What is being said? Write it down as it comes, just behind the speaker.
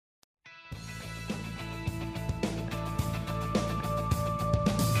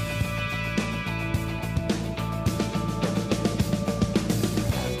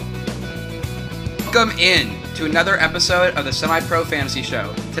Welcome in to another episode of the Semi-Pro Fantasy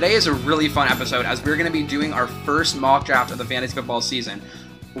Show. Today is a really fun episode as we're going to be doing our first mock draft of the fantasy football season.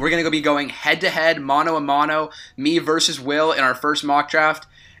 We're going to be going head-to-head, mano-a-mano, me versus Will in our first mock draft,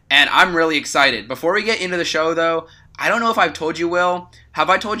 and I'm really excited. Before we get into the show, though, I don't know if I've told you, Will. Have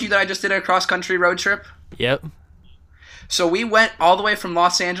I told you that I just did a cross-country road trip? Yep. So we went all the way from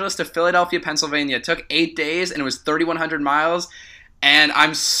Los Angeles to Philadelphia, Pennsylvania. It took 8 days, and it was 3,100 miles, and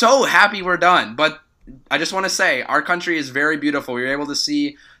I'm so happy we're done. But I just want to say, our country is very beautiful. We were able to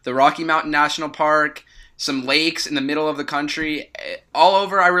see the Rocky Mountain National Park, some lakes in the middle of the country. All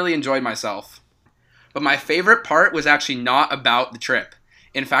over, I really enjoyed myself. But my favorite part was actually not about the trip.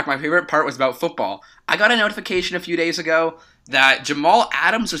 In fact, my favorite part was about football. I got a notification a few days ago that Jamal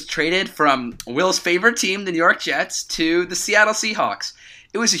Adams was traded from Will's favorite team, the New York Jets, to the Seattle Seahawks.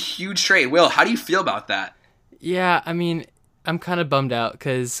 It was a huge trade. Will, how do you feel about that? Yeah, I mean, I'm kind of bummed out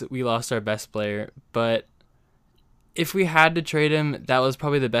because we lost our best player, but if we had to trade him, that was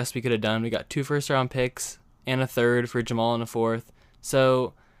probably the best we could have done. We got 2 first-round picks and a third for Jamal and a fourth.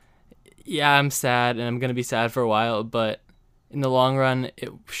 So, yeah, I'm sad, and I'm going to be sad for a while, but in the long run, it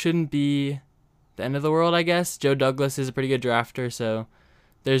shouldn't be the end of the world, I guess. Joe Douglas is a pretty good drafter, so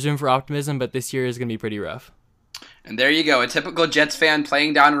there's room for optimism, but this year is going to be pretty rough. And there you go, a typical Jets fan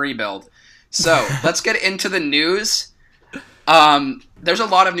playing down a rebuild. So, let's get into the news. There's a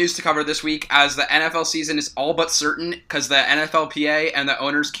lot of news to cover this week as the NFL season is all but certain because the NFLPA and the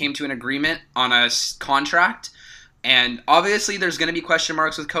owners came to an agreement on a contract. And obviously there's going to be question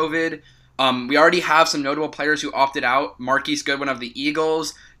marks with COVID. We already have some notable players who opted out. Marquise Goodwin of the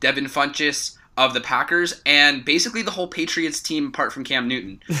Eagles, Devin Funchess of the Packers, and basically the whole Patriots team apart from Cam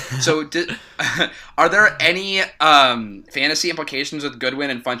Newton. So are there any fantasy implications with Goodwin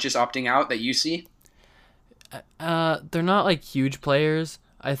and Funchess opting out that you see? They're not like huge players.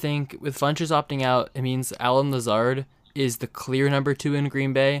 I think with Funchess opting out, it means Allen Lazard is the clear number 2 in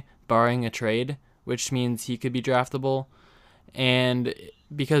Green Bay, barring a trade, which means he could be draftable. And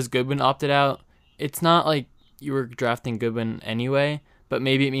because Goodwin opted out, it's not like you were drafting Goodwin anyway, but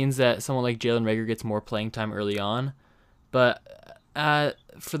maybe it means that someone like Jalen Reagor gets more playing time early on. But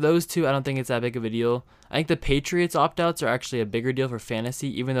for those two, I don't think it's that big of a deal. I think the Patriots opt-outs are actually a bigger deal for fantasy,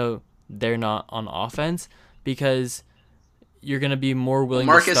 even though they're not on offense, because you're going to be more willing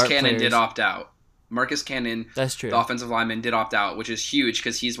to start Marcus Cannon players. did opt out. Marcus Cannon, that's true, the offensive lineman, did opt out, which is huge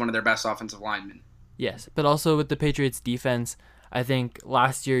because he's one of their best offensive linemen. Yes, but also with the Patriots defense, I think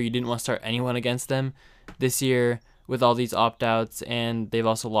last year you didn't want to start anyone against them. This year, with all these opt-outs, and they've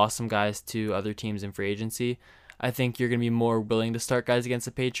also lost some guys to other teams in free agency, I think you're going to be more willing to start guys against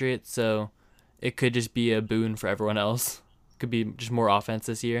the Patriots, so it could just be a boon for everyone else. Could be just more offense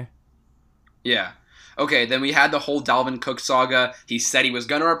this year. Yeah. Okay, then we had the whole Dalvin Cook saga. He said he was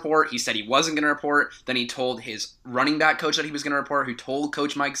going to report. He said he wasn't going to report. Then he told his running back coach that he was going to report, who told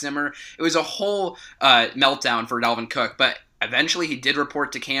Coach Mike Zimmer. It was a whole meltdown for Dalvin Cook. But eventually he did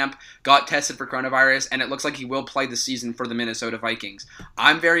report to camp, got tested for coronavirus, and it looks like he will play the season for the Minnesota Vikings.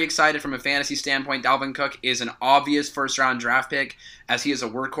 I'm very excited from a fantasy standpoint. Dalvin Cook is an obvious first-round draft pick as he is a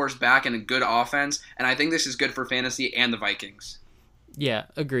workhorse back and a good offense. And I think this is good for fantasy and the Vikings. Yeah,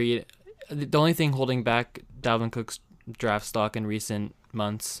 agreed. The only thing holding back Dalvin Cook's draft stock in recent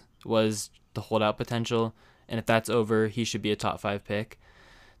months was the holdout potential, and if that's over, he should be a top 5 pick.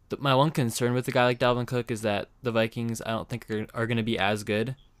 My one concern with a guy like Dalvin Cook is that the Vikings, I don't think, are going to be as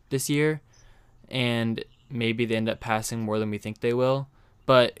good this year, and maybe they end up passing more than we think they will.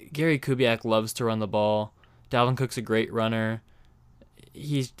 But Gary Kubiak loves to run the ball. Dalvin Cook's a great runner.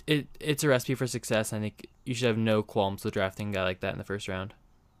 It's a recipe for success. I think you should have no qualms with drafting a guy like that in the first round.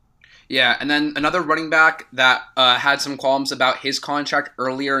 Yeah, and then another running back that had some qualms about his contract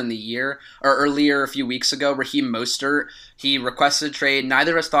earlier in the year, or earlier a few weeks ago, Raheem Mostert. He requested a trade.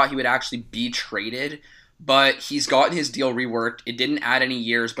 Neither of us thought he would actually be traded, but he's gotten his deal reworked. It didn't add any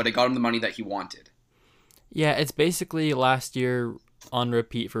years, but it got him the money that he wanted. Yeah, it's basically last year on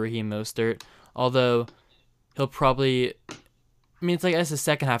repeat for Raheem Mostert, although he'll probably... I mean, it's the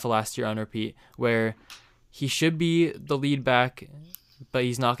second half of last year on repeat, where he should be the lead back, but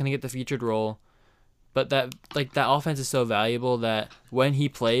he's not going to get the featured role. But that offense is so valuable that when he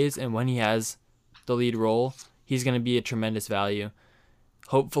plays and when he has the lead role, he's going to be a tremendous value.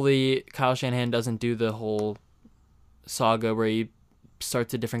 Hopefully, Kyle Shanahan doesn't do the whole saga where he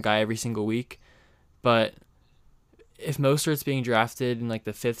starts a different guy every single week. But if Mostert's being drafted in the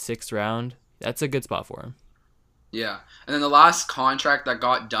 5th, 6th round, that's a good spot for him. Yeah. And then the last contract that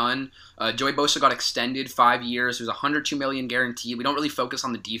got done, Joey Bosa got extended 5 years. It was $102 million guaranteed. We don't really focus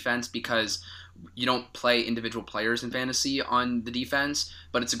on the defense because you don't play individual players in fantasy on the defense,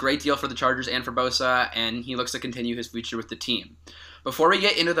 but it's a great deal for the Chargers and for Bosa, and he looks to continue his future with the team. Before we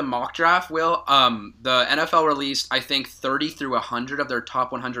get into the mock draft, Will, the NFL released, I think, 30 through 100 of their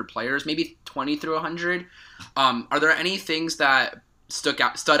top 100 players, maybe 20 through 100. Are there any things that stood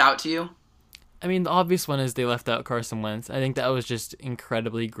out to you? I mean, the obvious one is they left out Carson Wentz. I think that was just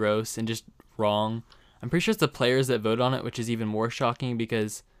incredibly gross and just wrong. I'm pretty sure it's the players that vote on it, which is even more shocking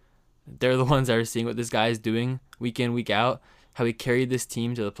because they're the ones that are seeing what this guy is doing week in, week out, how he carried this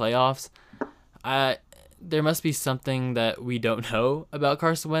team to the playoffs. There must be something that we don't know about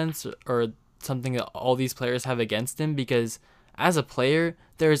Carson Wentz or something that all these players have against him, because as a player,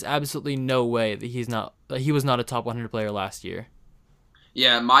 there is absolutely no way that he was not a top 100 player last year.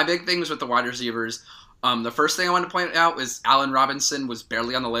 Yeah, my big things with the wide receivers, the first thing I wanted to point out was Allen Robinson was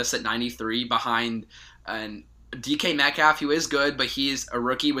barely on the list at 93 behind DK Metcalf, who is good, but he's a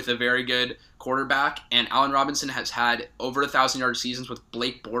rookie with a very good quarterback, and Allen Robinson has had over 1,000-yard seasons with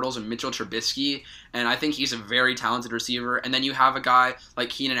Blake Bortles and Mitchell Trubisky, and I think he's a very talented receiver. And then you have a guy like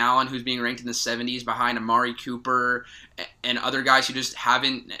Keenan Allen who's being ranked in the 70s behind Amari Cooper and other guys who just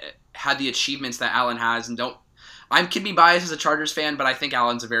haven't had the achievements that Allen has and don't. I can be biased as a Chargers fan, but I think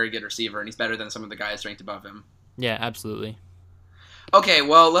Allen's a very good receiver, and he's better than some of the guys ranked above him. Yeah, absolutely. Okay,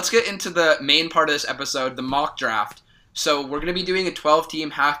 well, let's get into the main part of this episode, the mock draft. So we're going to be doing a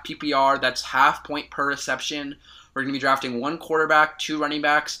 12-team half PPR. That's half point per reception. We're going to be drafting 1 quarterback, 2 running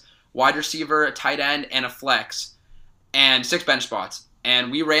backs, wide receiver, a tight end, and a flex, and 6 bench spots.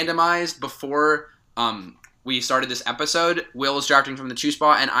 And we randomized before we started this episode. Will is drafting from the 2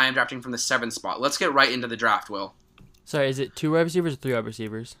 spot, and I am drafting from the 7 spot. Let's get right into the draft, Will. Sorry, is it 2 wide receivers or 3 wide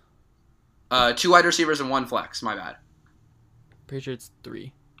receivers? 2 wide receivers and 1 flex. My bad. Pretty sure it's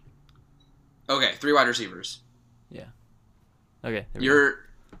 3. Okay, 3 wide receivers. Yeah. Okay.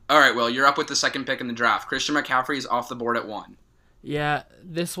 All right, Will, you're up with the second pick in the draft. Christian McCaffrey is off the board at 1. Yeah,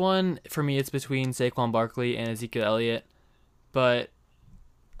 this one, for me, it's between Saquon Barkley and Ezekiel Elliott. But,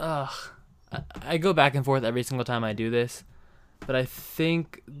 I go back and forth every single time I do this. But I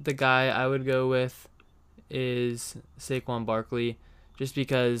think the guy I would go with is Saquon Barkley, just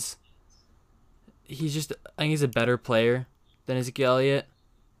because I think he's a better player than Ezekiel Elliott,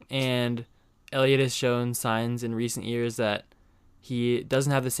 and Elliott has shown signs in recent years that he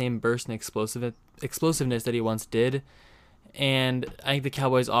doesn't have the same burst and explosiveness that he once did, and I think the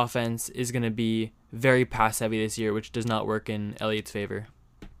Cowboys' offense is going to be very pass-heavy this year, which does not work in Elliott's favor.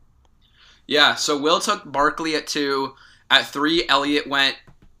 Yeah, so Will took Barkley at 2. At 3, Elliott went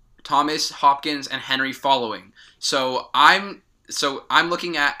Thomas, Hopkins, and Henry following. So I'm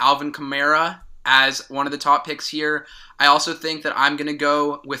looking at Alvin Kamara as one of the top picks here. I also think that I'm going to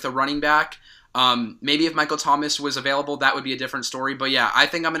go with a running back. Maybe if Michael Thomas was available, that would be a different story. But yeah, I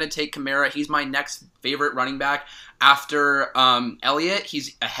think I'm going to take Kamara. He's my next favorite running back after Elliott.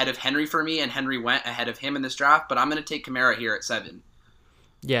 He's ahead of Henry for me, and Henry went ahead of him in this draft. But I'm going to take Kamara here at 7.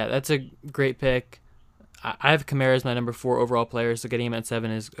 Yeah, that's a great pick. I have Kamara as my number 4 overall player, so getting him at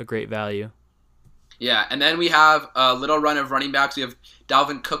 7 is a great value. Yeah, and then we have a little run of running backs. We have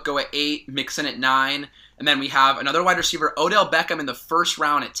Dalvin Cook go at 8, Mixon at 9, and then we have another wide receiver, Odell Beckham, in the first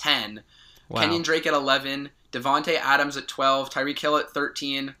round at 10, wow. Kenyon Drake at 11, Devontae Adams at 12, Tyreek Hill at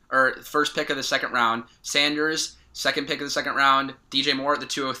 13, or first pick of the second round, Sanders, second pick of the second round, DJ Moore at the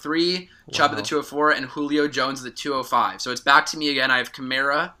 203, wow. Chubb at the 204, and Julio Jones at the 205. So it's back to me again. I have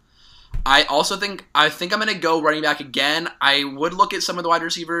Kamara. I think I'm going to go running back again. I would look at some of the wide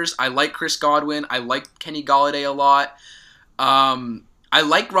receivers. I like Chris Godwin. I like Kenny Golladay a lot. I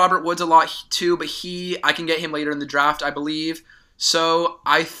like Robert Woods a lot too, but I can get him later in the draft, I believe. So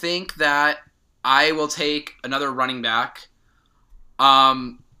I think that I will take another running back.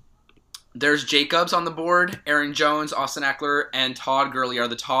 There's Jacobs on the board. Aaron Jones, Austin Eckler, and Todd Gurley are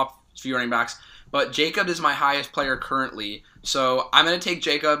the top few running backs. But Jacobs is my highest player currently. So I'm going to take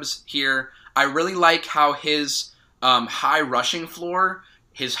Jacobs here. I really like how his high rushing floor,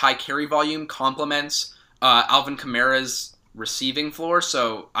 his high carry volume complements Alvin Kamara's receiving floor.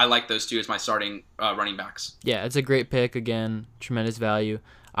 So I like those two as my starting running backs. Yeah, it's a great pick. Again, tremendous value.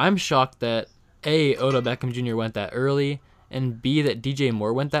 I'm shocked that A, Odell Beckham Jr. went that early, and B, that DJ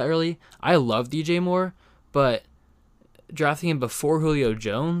Moore went that early. I love DJ Moore, but drafting him before Julio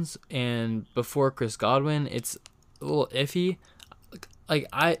Jones and before Chris Godwin, it's a little iffy.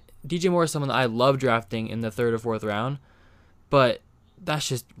 DJ Moore is someone that I love drafting in the 3rd or 4th round, but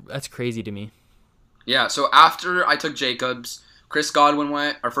that's crazy to me. Yeah, so after I took Jacobs, Chris Godwin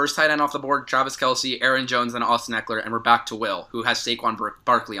went, our first tight end off the board, Travis Kelce, Aaron Jones, and Austin Eckler, and we're back to Will, who has Saquon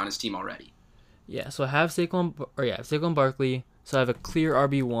Barkley on his team already. Yeah, so I have Saquon Barkley, so I have a clear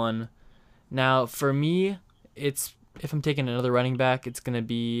RB1. Now, for me, it's if I'm taking another running back, it's going to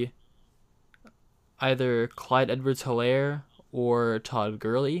be either Clyde Edwards-Helaire or Todd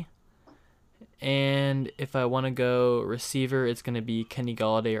Gurley. And if I want to go receiver, it's going to be Kenny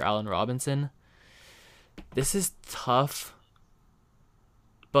Golladay or Allen Robinson. This is tough,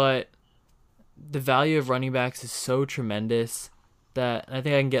 but the value of running backs is so tremendous that I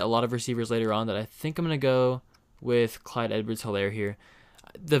think I can get a lot of receivers later on that I think I'm going to go with Clyde Edwards-Helaire here.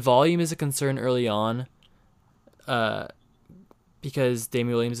 The volume is a concern early on because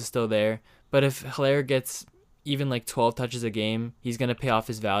Damian Williams is still there. But if Helaire gets even like 12 touches a game, he's going to pay off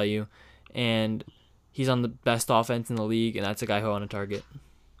his value. And he's on the best offense in the league, and that's a guy who I want to target.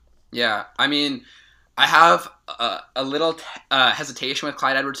 Yeah, I mean, I have a little hesitation with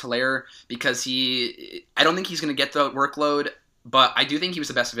Clyde Edwards-Helaire because I don't think he's going to get the workload, but I do think he was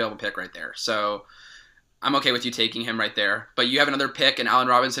the best available pick right there. So I'm okay with you taking him right there. But you have another pick, and Allen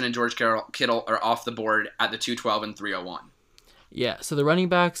Robinson and George Kittle are off the board at the 212 and 301. Yeah, so the running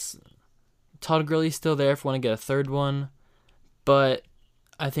backs, Todd Gurley's still there if you want to get a third one, but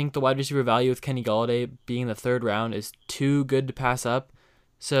I think the wide receiver value with Kenny Golladay being the third round is too good to pass up.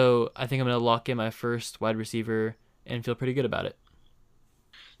 So I think I'm going to lock in my first wide receiver and feel pretty good about it.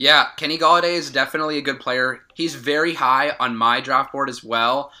 Yeah, Kenny Golladay is definitely a good player. He's very high on my draft board as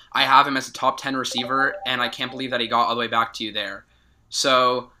well. I have him as a top 10 receiver, and I can't believe that he got all the way back to you there.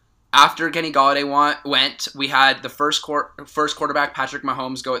 So after Kenny Golladay went, we had the first quarterback, Patrick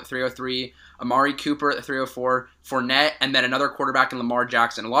Mahomes, go at 303, Amari Cooper at 304, Fournette, and then another quarterback in Lamar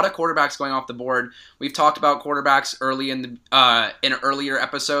Jackson. A lot of quarterbacks going off the board. We've talked about quarterbacks early in earlier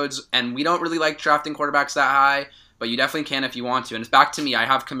episodes, and we don't really like drafting quarterbacks that high, but you definitely can if you want to. And it's back to me. I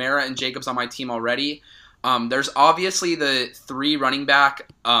have Kamara and Jacobs on my team already. There's obviously the 3 running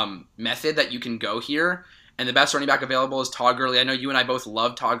back method that you can go here. And the best running back available is Todd Gurley. I know you and I both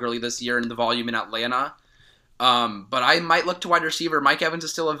love Todd Gurley this year in the volume in Atlanta. But I might look to wide receiver. Mike Evans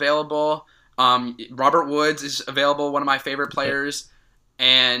is still available. Robert Woods is available, one of my favorite players.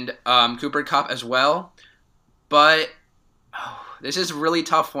 And Cooper Kupp as well. But this is a really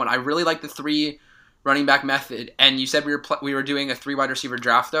tough one. I really like the 3 running back method. And you said we were doing a 3 wide receiver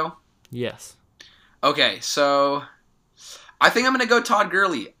draft, though? Yes. Okay, so I think I'm going to go Todd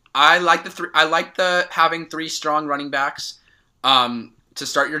Gurley. I like the having 3 strong running backs to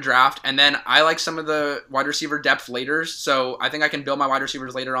start your draft, and then I like some of the wide receiver depth later. So I think I can build my wide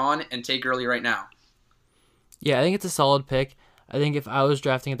receivers later on and take Gurley right now. Yeah, I think it's a solid pick. I think if I was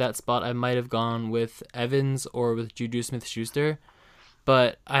drafting at that spot, I might have gone with Evans or with Juju Smith-Schuster,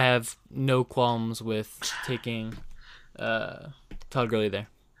 but I have no qualms with taking Todd Gurley there.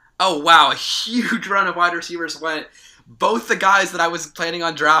 Oh wow, a huge run of wide receivers went. Both the guys that I was planning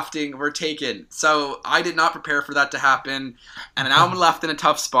on drafting were taken. So I did not prepare for that to happen. And now I'm left in a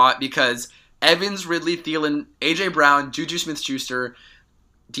tough spot because Evans, Ridley, Thielen, A.J. Brown, Juju Smith-Schuster,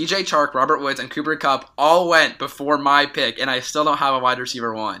 DJ Chark, Robert Woods, and Cooper Kupp all went before my pick, and I still don't have a wide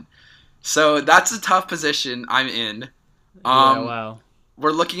receiver 1. So that's a tough position I'm in. Yeah, wow.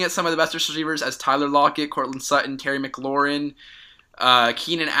 We're looking at some of the best receivers as Tyler Lockett, Courtland Sutton, Terry McLaurin,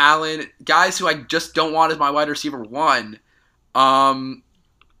 Keenan Allen, guys who I just don't want as my wide receiver 1. DK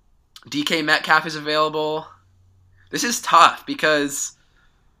Metcalf is available. This is tough because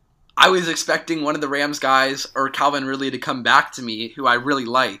I was expecting one of the Rams guys or Calvin Ridley to come back to me, who I really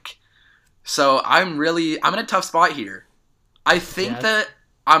like. So I'm in a tough spot here. I think that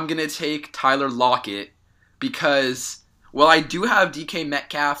I'm going to take Tyler Lockett because, while I do have DK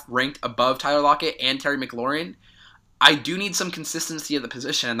Metcalf ranked above Tyler Lockett and Terry McLaurin, I do need some consistency at the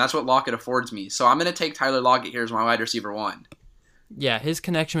position, and that's what Lockett affords me. So I'm going to take Tyler Lockett here as my wide receiver 1. Yeah, his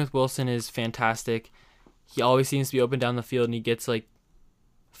connection with Wilson is fantastic. He always seems to be open down the field, and he gets like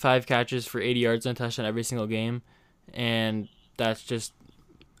 5 catches for 80 yards and a touchdown every single game, and that's just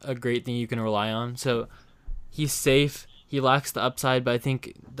a great thing you can rely on. So he's safe. He lacks the upside, but I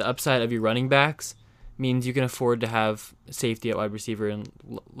think the upside of your running backs means you can afford to have safety at wide receiver and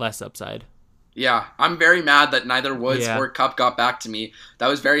less upside. Yeah, I'm very mad that neither Woods or Kupp got back to me. That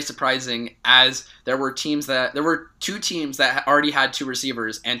was very surprising, as there were 2 teams that already had 2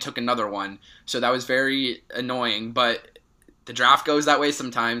 receivers and took another one. So that was very annoying, but the draft goes that way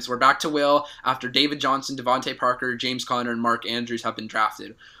sometimes. We're back to Will after David Johnson, Devontae Parker, James Conner, and Mark Andrews have been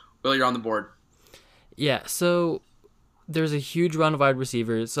drafted. Will, you're on the board. Yeah, so there's a huge run of wide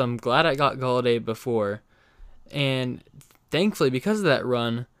receivers, so I'm glad I got Golladay before. And thankfully, because of that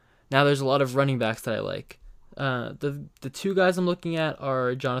run, now there's a lot of running backs that I like. The 2 guys I'm looking at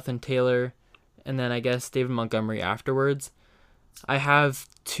are Jonathan Taylor and then I guess David Montgomery afterwards. I have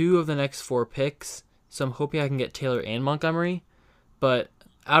 2 of the next 4 picks, so I'm hoping I can get Taylor and Montgomery, but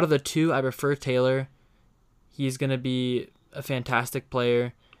out of the two, I prefer Taylor. He's going to be a fantastic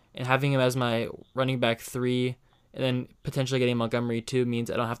player, and having him as my running back 3 and then potentially getting Montgomery too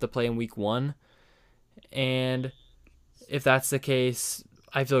means I don't have to play in week 1. And if that's the case,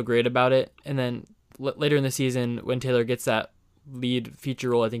 I feel great about it. And then later in the season, when Taylor gets that lead feature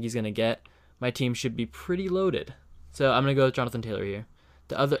role I think he's going to get, my team should be pretty loaded. So I'm going to go with Jonathan Taylor here.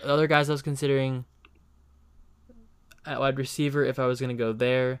 The other guys I was considering at wide receiver, if I was going to go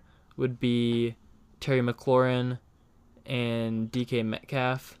there, would be Terry McLaurin and DK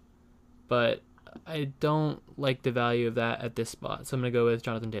Metcalf. But I don't like the value of that at this spot, so I'm going to go with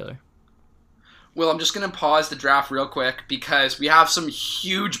Jonathan Taylor. Well, I'm just going to pause the draft real quick because we have some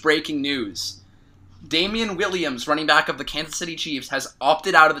huge breaking news. Damian Williams, running back of the Kansas City Chiefs, has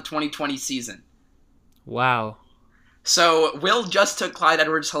opted out of the 2020 season. Wow. So Will just took Clyde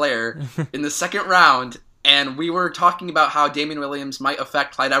Edwards-Helaire in the second round, and we were talking about how Damian Williams might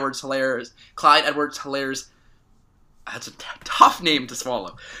affect Clyde Edwards-Hilaire's that's a tough name to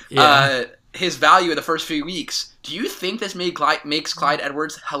swallow. Yeah. His value in the first few weeks. Do you think this makes Clyde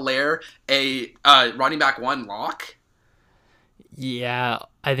Edwards-Helaire a running back 1 lock? Yeah,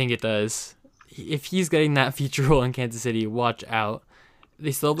 I think it does. If he's getting that feature role in Kansas City, watch out.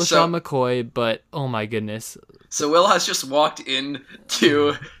 They still have LaShawn McCoy, but oh my goodness. So Will has just walked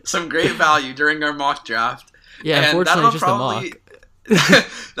into some great value during our mock draft. Yeah, and unfortunately, it's just a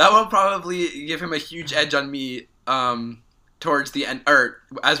mock. That will probably give him a huge edge on me towards the end, or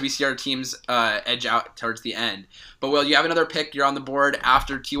as we see our teams edge out towards the end. But Will, you have another pick. You're on the board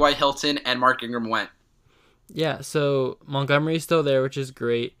after T.Y. Hilton and Mark Ingram went. Yeah, so Montgomery's still there, which is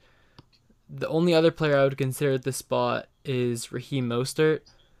great. The only other player I would consider at this spot is Raheem Mostert.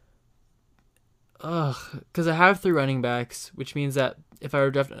 Because I have 3 running backs, which means that if I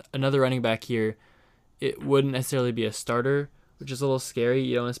were to draft another running back here, it wouldn't necessarily be a starter, which is a little scary.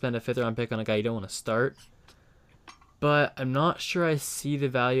 You don't want to spend a 5th round pick on a guy you don't want to start. But I'm not sure I see the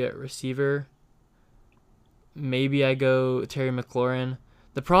value at receiver. Maybe I go Terry McLaurin.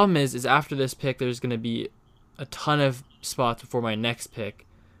 The problem is after this pick, there's going to be a ton of spots before my next pick,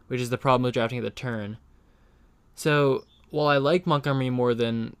 which is the problem with drafting at the turn. So while I like Montgomery more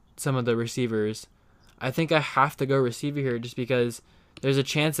than some of the receivers, I think I have to go receiver here just because there's a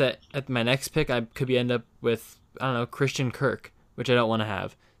chance that at my next pick I could end up with, Christian Kirk, which I don't want to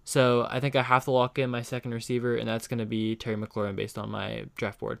have. So I think I have to lock in my second receiver, and that's going to be Terry McLaurin based on my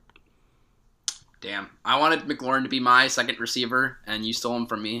draft board. Damn. I wanted McLaurin to be my second receiver, and you stole him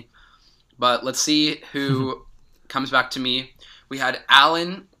from me. But let's see who comes back to me. We had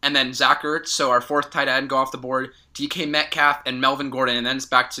Allen and then Zach Ertz, so our 4th tight end go off the board. DK Metcalf and Melvin Gordon, and then it's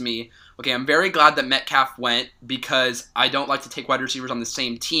back to me. Okay, I'm very glad that Metcalf went because I don't like to take wide receivers on the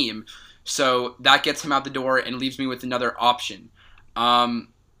same team. So that gets him out the door and leaves me with another option.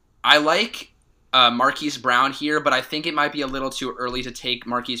 I like Marquise Brown here, but I think it might be a little too early to take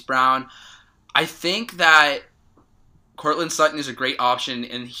Marquise Brown. I think that Courtland Sutton is a great option,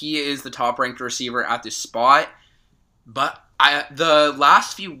 and he is the top-ranked receiver at this spot. But the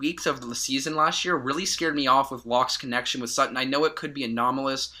last few weeks of the season last year really scared me off with Locke's connection with Sutton. I know it could be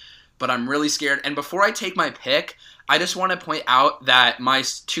anomalous, but I'm really scared. And before I take my pick, I just want to point out that my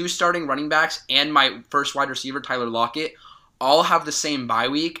 2 starting running backs and my first wide receiver, Tyler Lockett, all have the same bye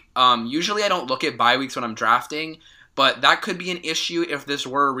week. Usually I don't look at bye weeks when I'm drafting, but that could be an issue if this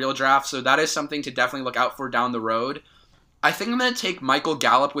were a real draft, so that is something to definitely look out for down the road. I think I'm going to take Michael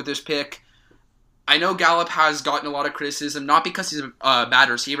Gallup with this pick. I know Gallup has gotten a lot of criticism, not because he's a bad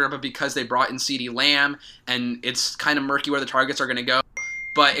receiver, but because they brought in CeeDee Lamb, and it's kind of murky where the targets are going to go.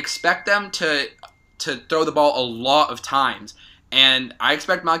 But expect them to throw the ball a lot of times. And I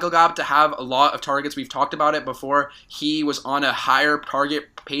expect Michael Gallup to have a lot of targets. We've talked about it before. He was on a higher target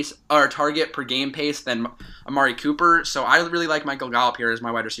per game pace than Amari Cooper. So I really like Michael Gallup here as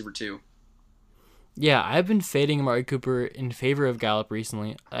my wide receiver too. Yeah, I've been fading Amari Cooper in favor of Gallup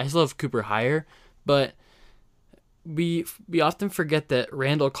recently. I still have Cooper higher, but we often forget that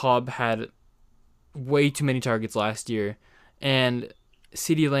Randall Cobb had way too many targets last year, and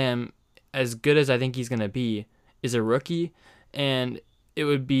CeeDee Lamb, as good as I think he's going to be, is a rookie, and it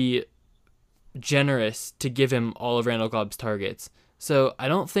would be generous to give him all of Randall Cobb's targets. So I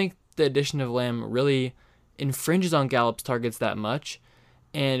don't think the addition of Lamb really infringes on Gallup's targets that much,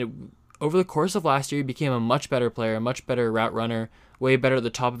 and over the course of last year, he became a much better player, a much better route runner, way better at the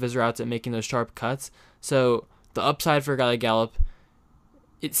top of his routes at making those sharp cuts. So the upside for a guy like Gallup,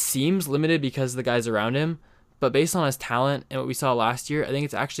 it seems limited because of the guys around him, but based on his talent and what we saw last year, I think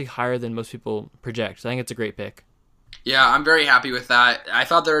it's actually higher than most people project. So I think it's a great pick. Yeah, I'm very happy with that. I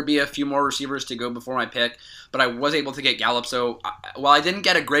thought there would be a few more receivers to go before my pick, but I was able to get Gallup. So while I didn't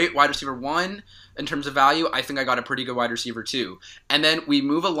get a great wide receiver one in terms of value, I think I got a pretty good wide receiver two. And then we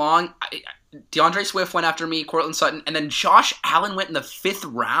move along. DeAndre Swift went after me, Cortland Sutton, and then Josh Allen went in the 5th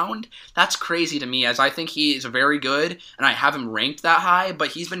round. That's crazy to me, as I think he is very good, and I have him ranked that high, but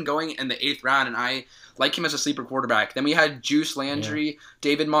he's been going in the 8th round, and I like him as a sleeper quarterback. Then we had Juice Landry,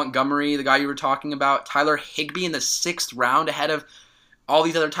 David Montgomery, the guy you were talking about, Tyler Higbee in the 6th round ahead of all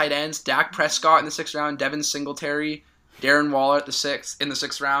these other tight ends, Dak Prescott in the 6th round, Devin Singletary, Darren Waller in the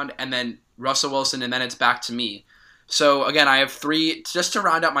 6th round, and then Russell Wilson, and then it's back to me. So again, I have 3, just to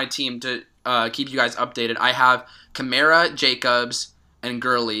round out my team to keep you guys updated. I have Kamara, Jacobs, and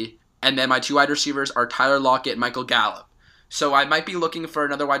Gurley, and then my 2 wide receivers are Tyler Lockett and Michael Gallup. So I might be looking for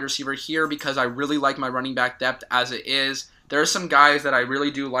another wide receiver here because I really like my running back depth as it is. There are some guys that I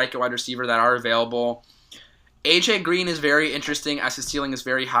really do like at wide receiver that are available. AJ Green is very interesting as his ceiling is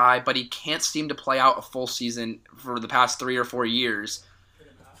very high, but he can't seem to play out a full season for the past 3 or 4 years.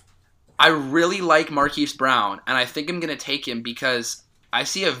 I really like Marquise Brown, and I think I'm going to take him because I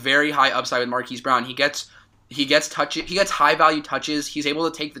see a very high upside with Marquise Brown. He gets touches, he gets high value touches. He's able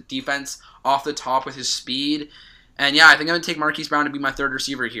to take the defense off the top with his speed. And yeah, I think I'm going to take Marquise Brown to be my 3rd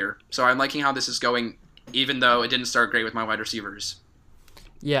receiver here. So I'm liking how this is going, even though it didn't start great with my wide receivers.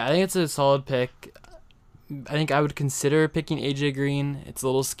 Yeah, I think it's a solid pick. I think I would consider picking AJ Green. It's a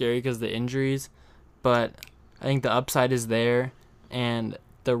little scary because of the injuries, but I think the upside is there, and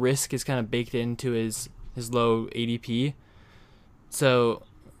the risk is kind of baked into his low ADP. So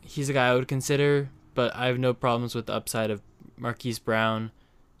he's a guy I would consider, but I have no problems with the upside of Marquise Brown,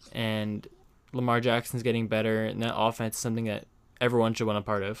 and Lamar Jackson's getting better, and that offense is something that everyone should want a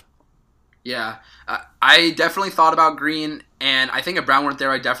part of. Yeah, I definitely thought about Green, and I think if Brown weren't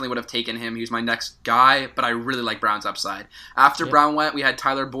there, I definitely would have taken him. He was my next guy, but I really like Brown's upside. After Brown went, we had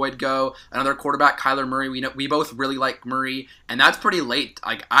Tyler Boyd go, another quarterback, Kyler Murray. We both really like Murray, and that's pretty late.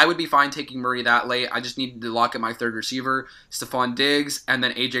 Like I would be fine taking Murray that late. I just needed to lock in my 3rd receiver, Stephon Diggs, and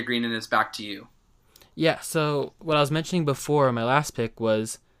then AJ Green, and it's back to you. Yeah, so what I was mentioning before, my last pick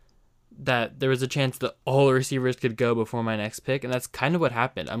was that there was a chance that all the receivers could go before my next pick, and that's kind of what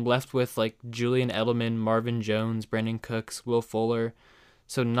happened. I'm left with like Julian Edelman, Marvin Jones, Brandon Cooks, Will Fuller.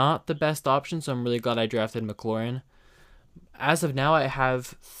 So not the best option, so I'm really glad I drafted McLaurin. As of now, I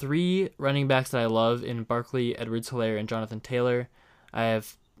have 3 running backs that I love in Barkley, Edwards-Helaire, and Jonathan Taylor. I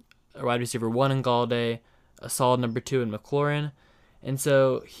have a wide receiver 1 in Galladay, a solid number 2 in McLaurin. And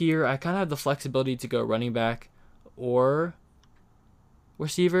so here I kind of have the flexibility to go running back or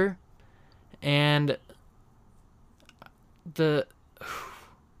receiver. And so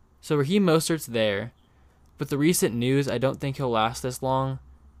Raheem Mostert's there. With the recent news, I don't think he'll last this long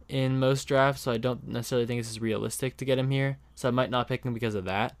in most drafts, so I don't necessarily think this is realistic to get him here. So I might not pick him because of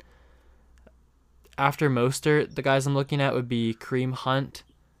that. After Mostert, the guys I'm looking at would be Kareem Hunt,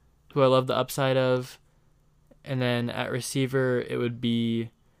 who I love the upside of. And then at receiver, it would be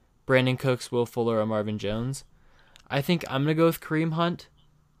Brandon Cooks, Will Fuller, or Marvin Jones. I think I'm going to go with Kareem Hunt.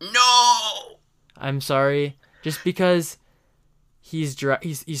 No! I'm sorry. Just because he's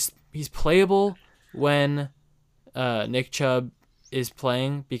playable when Nick Chubb is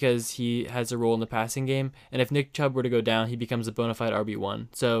playing because he has a role in the passing game. And if Nick Chubb were to go down, he becomes a bona fide RB1.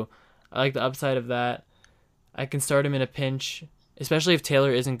 So I like the upside of that. I can start him in a pinch, especially if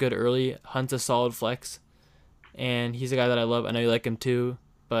Taylor isn't good early. Hunt's a solid flex. And he's a guy that I love. I know you like him too,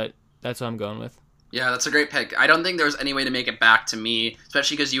 but that's what I'm going with. Yeah, that's a great pick. I don't think there was any way to make it back to me,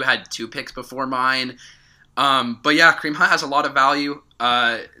 especially because you had 2 picks before mine. But yeah, Kareem Hunt has a lot of value.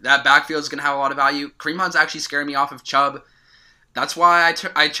 That backfield is going to have a lot of value. Kareem Hunt's actually scaring me off of Chubb. That's why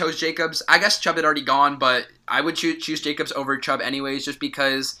I chose Jacobs. I guess Chubb had already gone, but I would choose Jacobs over Chubb anyways, just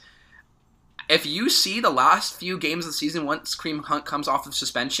because if you see the last few games of the season, once Kareem Hunt comes off of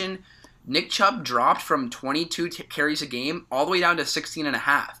suspension, Nick Chubb dropped from 22 carries a game all the way down to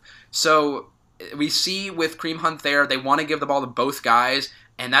 16.5. So we see with Kareem Hunt there, they want to give the ball to both guys,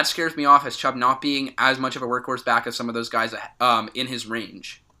 and that scares me off as Chubb not being as much of a workhorse back as some of those guys in his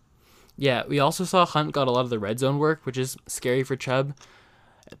range. Yeah, we also saw Hunt got a lot of the red zone work, which is scary for Chubb.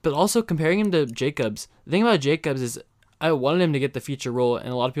 But also comparing him to Jacobs, the thing about Jacobs is I wanted him to get the feature role, and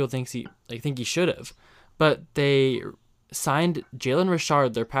a lot of people think he should have. But they signed Jalen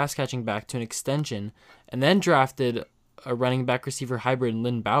Richard, their pass catching back, to an extension, and then drafted a running back receiver hybrid,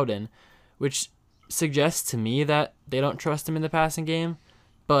 Lynn Bowden, which suggests to me that they don't trust him in the passing game.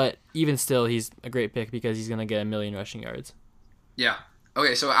 But even still, he's a great pick because he's going to get 1 million rushing yards. Yeah.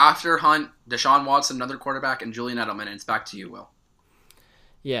 Okay, so after Hunt, Deshaun Watson, another quarterback, and Julian Edelman, and it's back to you, Will.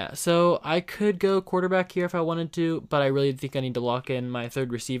 Yeah, so I could go quarterback here if I wanted to, but I really think I need to lock in my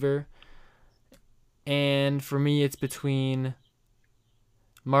third receiver. And for me, it's between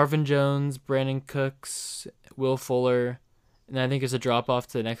Marvin Jones, Brandon Cooks, Will Fuller, and I think there's a drop off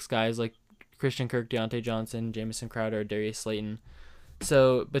to the next guys like Christian Kirk, Deontay Johnson, Jamison Crowder, Darius Slayton.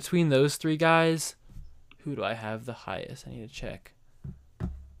 So between those three guys, who do I have the highest? I need to check.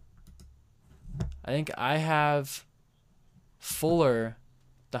 I think I have Fuller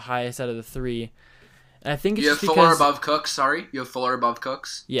the highest out of the three. And I think it's You have just Fuller because, above Cooks. Sorry, you have Fuller above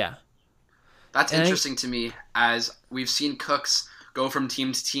Cooks. yeah. That's And interesting to me, as we've seen Cooks go from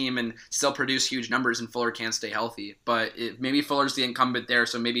team to team and still produce huge numbers, and Fuller can't stay healthy. But maybe Fuller's the incumbent there,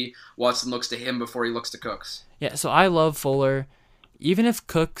 so maybe Watson looks to him before he looks to Cooks. Yeah, so I love Fuller. Even if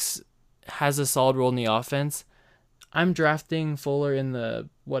Cooks has a solid role in the offense, I'm drafting Fuller in the,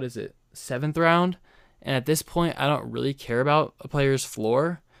 7th round. And at this point, I don't really care about a player's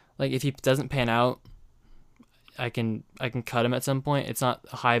floor. Like, if he doesn't pan out, I can cut him at some point. It's not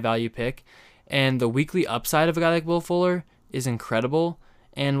a high value pick. And the weekly upside of a guy like Will Fuller is incredible.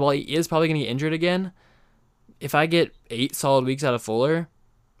 And while he is probably going to get injured again, if I get 8 solid weeks out of Fuller,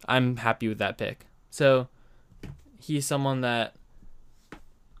 I'm happy with that pick. So he's someone that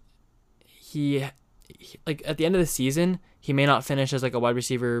he like at the end of the season, he may not finish as like a wide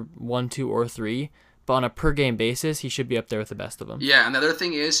receiver 1, 2, or 3, but on a per game basis, he should be up there with the best of them. Yeah, and the other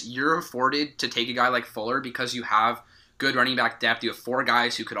thing is you're afforded to take a guy like Fuller because you have good running back depth. You have 4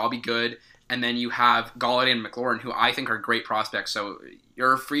 guys who could all be good, and then you have Golladay and McLaurin, who I think are great prospects. So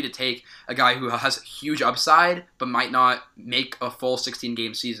you're free to take a guy who has huge upside but might not make a full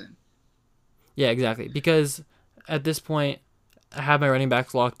 16-game season. Yeah, exactly. Because at this point, I have my running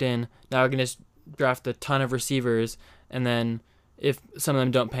backs locked in. Now I can just draft a ton of receivers, and then if some of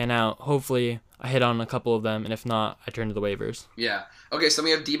them don't pan out, hopefully I hit on a couple of them, and if not, I turn to the waivers. Yeah. Okay, so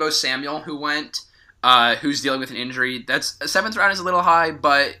we have Deebo Samuel who went, who's dealing with an injury. That's 7th round is a little high,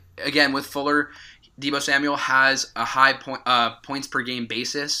 but again, with Fuller, Deebo Samuel has a high points per game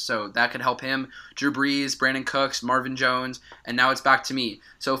basis, so that could help him. Drew Brees, Brandon Cooks, Marvin Jones, and now it's back to me.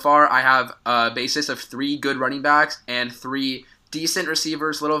 So far, I have a basis of 3 good running backs and 3 decent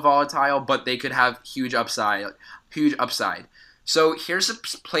receivers, little volatile, but they could have huge upside. So here's a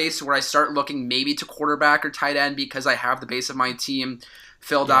place where I start looking maybe to quarterback or tight end because I have the base of my team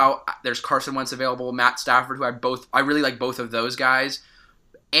filled out. There's Carson Wentz available, Matt Stafford, who I really like both of those guys.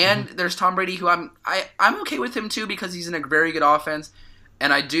 And there's Tom Brady, who I'm okay with him too because he's in a very good offense.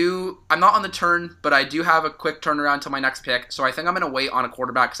 And I'm not on the turn, but I do have a quick turnaround to my next pick. So I think I'm going to wait on a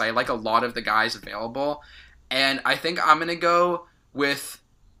quarterback because I like a lot of the guys available. And I think I'm going to go with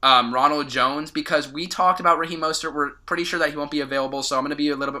Ronald Jones because we talked about Raheem Mostert. We're pretty sure that he won't be available, so I'm going to be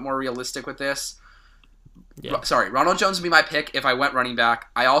a little bit more realistic with this. Yeah. Ronald Jones would be my pick if I went running back.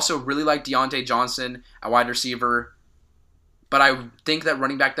 I also really like Deontay Johnson, a wide receiver. But I think that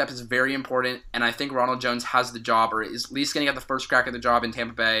running back depth is very important, and I think Ronald Jones has the job, or is at least going to get the first crack at the job in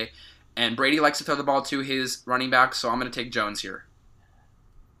Tampa Bay. And Brady likes to throw the ball to his running back, so I'm going to take Jones here.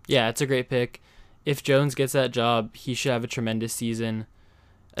 Yeah, it's a great pick. If Jones gets that job, he should have a tremendous season.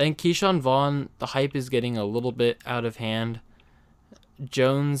 I think Keyshawn Vaughn, the hype is getting a little bit out of hand.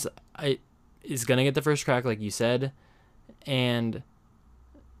 Jones is going to get the first crack, like you said, and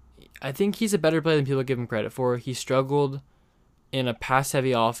I think he's a better player than people give him credit for. He struggled in a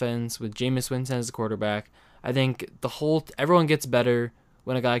pass-heavy offense with Jameis Winston as the quarterback. I think everyone gets better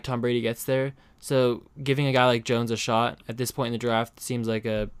when a guy like Tom Brady gets there. So giving a guy like Jones a shot at this point in the draft seems like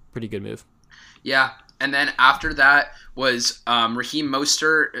a pretty good move. Yeah, and then after that was Raheem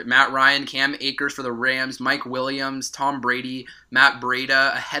Mostert, Matt Ryan, Cam Akers for the Rams, Mike Williams, Tom Brady, Matt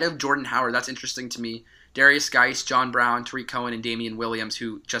Breida, ahead of Jordan Howard. That's interesting to me. Darius Geis, John Brown, Tariq Cohen, and Damian Williams,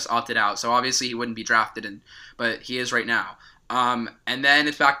 who just opted out. So obviously he wouldn't be drafted, but he is right now. And then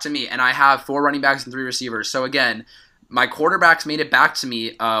it's back to me, and I have 4 running backs and 3 receivers. So again, my quarterbacks made it back to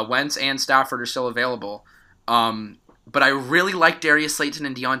me. Wentz and Stafford are still available. But I really like Darius Slayton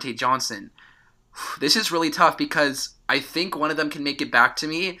and Deontay Johnson. This is really tough because I think one of them can make it back to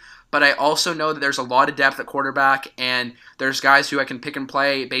me, but I also know that there's a lot of depth at quarterback, and there's guys who I can pick and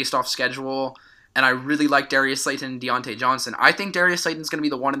play based off schedule, and I really like Darius Slayton and Deontay Johnson. I think Darius Slayton's going to be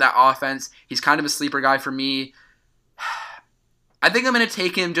the one in that offense. He's kind of a sleeper guy for me. I think I'm going to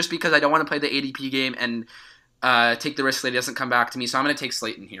take him just because I don't want to play the ADP game and take the risk that he doesn't come back to me, so I'm going to take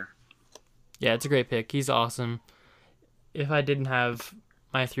Slayton here. Yeah, it's a great pick. He's awesome. If I didn't have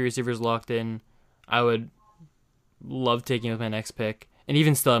my 3 receivers locked in, I would love taking him with my next pick. And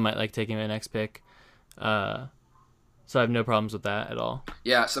even still, I might like taking my next pick. So I have no problems with that at all.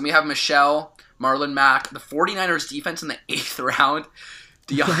 Yeah, so we have Michelle, Marlon Mack, the 49ers defense in the 8th round.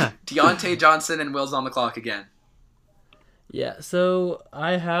 Deontay Johnson and Will's on the clock again. Yeah, so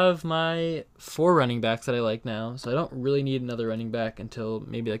I have my 4 running backs that I like now, so I don't really need another running back until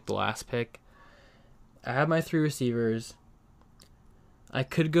maybe like the last pick. I have my 3 receivers. I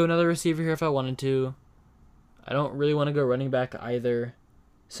could go another receiver here if I wanted to. I don't really want to go running back either.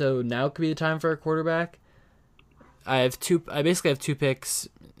 So now could be the time for a quarterback. I basically have 2 picks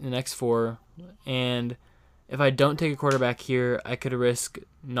in the next 4, and if I don't take a quarterback here, I could risk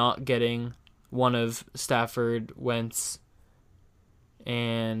not getting one of Stafford, Wentz,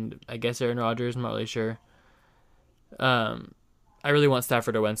 and I guess Aaron Rodgers. I'm not really sure. I really want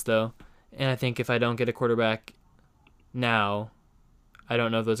Stafford or Wentz though, and I think if I don't get a quarterback now, I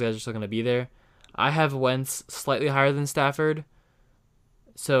don't know if those guys are still going to be there. I have Wentz slightly higher than Stafford,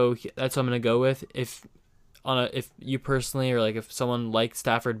 so that's what I'm going to go with. If you personally, or like if someone likes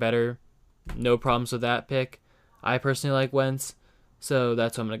Stafford better, no problems with that pick. I personally like Wentz, so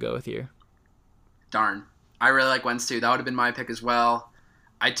that's what I'm going to go with here. Darn. I really like Wentz too. That would have been my pick as well.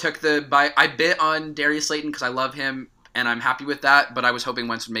 I bit on Darius Slayton because I love him, and I'm happy with that, but I was hoping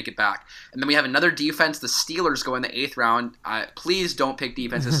Wentz would make it back. And then we have another defense. The Steelers go in the 8th round. Please don't pick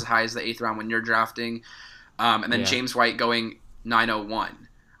defenses as high as the 8th round when you're drafting. And then James White going 901.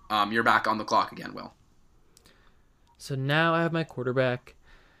 You're back on the clock again, Will. So now I have my quarterback.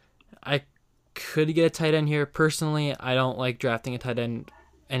 I could get a tight end here. Personally, I don't like drafting a tight end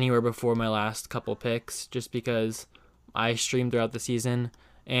anywhere before my last couple picks just because I stream throughout the season,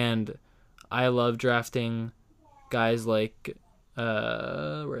 and I love drafting guys like where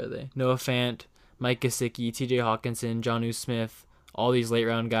are they? Noah Fant, Mike Gesicki, T.J. Hawkinson, Jonnu Smith, all these late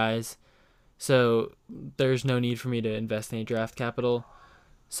round guys. So there's no need for me to invest any draft capital.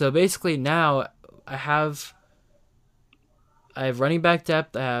 So basically now I have running back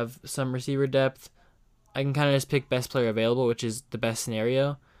depth, I have some receiver depth. I can kind of just pick best player available, which is the best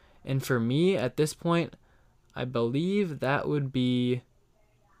scenario. And for me at this point, I believe that would be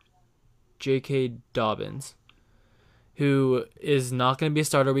J.K. Dobbins, who is not going to be a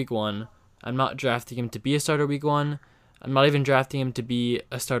starter week 1. I'm not drafting him to be a starter week 1. I'm not even drafting him to be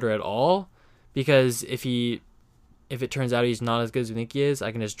a starter at all, because if it turns out he's not as good as we think he is,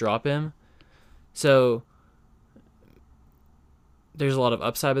 I can just drop him. So there's a lot of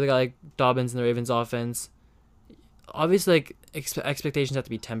upside with a guy like Dobbins in the Ravens offense. Obviously, like expectations have to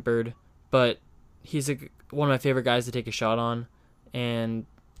be tempered, but he's one of my favorite guys to take a shot on, and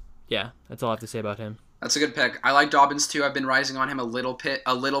yeah, that's all I have to say about him. That's a good pick. I like Dobbins too. I've been rising on him a little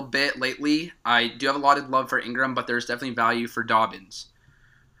bit lately. I do have a lot of love for Ingram, but there's definitely value for Dobbins.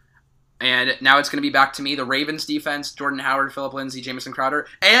 And now it's going to be back to me. The Ravens defense, Jordan Howard, Phillip Lindsay, Jamison Crowder.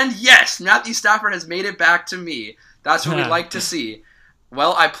 And yes, Matthew Stafford has made it back to me. That's what we'd like to see.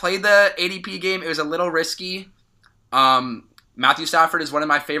 Well, I played the ADP game. It was a little risky. Matthew Stafford is one of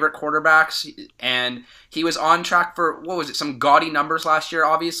my favorite quarterbacks, and he was on track for, some gaudy numbers last year.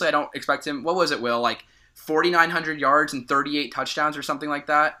 Obviously, I don't expect him. What was it, Will? Like 4,900 yards and 38 touchdowns or something like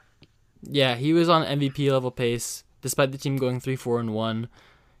that? Yeah, he was on MVP level pace, despite the team going 3-4-1.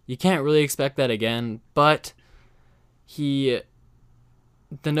 You can't really expect that again, but the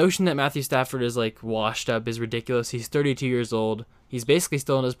notion that Matthew Stafford is like washed up is ridiculous. He's 32 years old. He's basically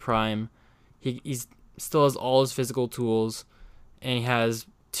still in his prime. He's still has all his physical tools, and he has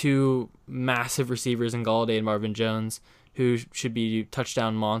 2 massive receivers in Galladay and Marvin Jones, who should be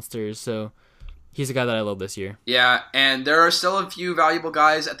touchdown monsters. So he's a guy that I love this year. Yeah, and there are still a few valuable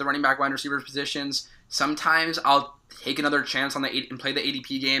guys at the running back, wide receiver positions. Sometimes I'll take another chance on and play the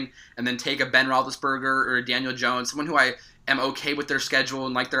ADP game, and then take a Ben Roethlisberger or a Daniel Jones, someone who I am okay with their schedule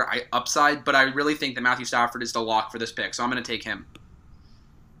and like their upside, but I really think that Matthew Stafford is the lock for this pick, so I'm going to take him.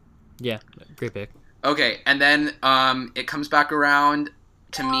 Yeah, great pick. Okay, and then it comes back around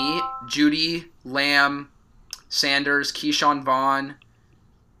to me. Judy, Lamb, Sanders, Keyshawn Vaughn,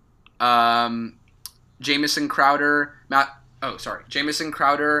 Jamison Crowder, Jamison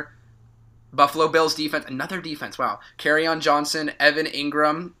Crowder, Buffalo Bills defense, another defense, wow. Kerryon Johnson, Evan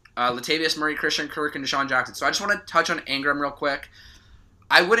Ingram, Latavius Murray, Christian Kirk, and Deshaun Jackson. So I just want to touch on Ingram real quick.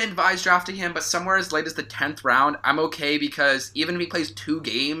 I wouldn't advise drafting him, but somewhere as late as the 10th round, I'm okay, because even if he plays 2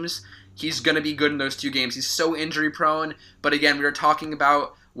 games, he's going to be good in those 2 games. He's so injury prone, but again, we were talking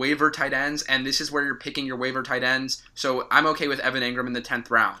about waiver tight ends, and this is where you're picking your waiver tight ends, so I'm okay with Evan Ingram in the 10th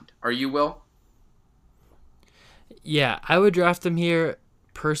round. Are you, Will? Yeah, I would draft him here.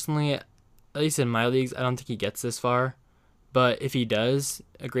 Personally, at least in my leagues, I don't think he gets this far, but if he does,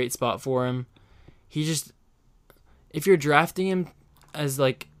 a great spot for him. If you're drafting him as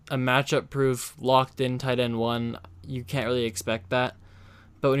like a matchup-proof, locked-in tight end 1, you can't really expect that.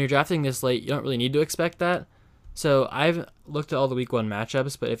 But when you're drafting this late, you don't really need to expect that. So I've looked at all the week 1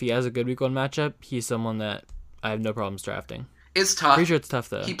 matchups, but if he has a good week 1 matchup, he's someone that I have no problems drafting. It's Pretty tough. sure it's tough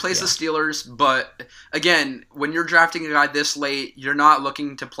though. He plays the Yeah. Steelers, but again, when you're drafting a guy this late, you're not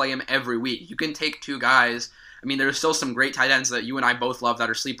looking to play him every week. You can take two guys. I mean, there's still some great tight ends that you and I both love that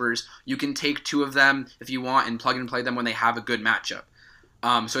are sleepers. You can take two of them if you want and plug and play them when they have a good matchup.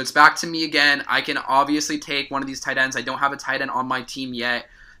 So it's back to me again. I can obviously take one of these tight ends. I don't have a tight end on my team yet.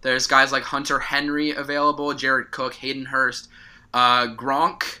 There's guys like Hunter Henry available, Jared Cook, Hayden Hurst,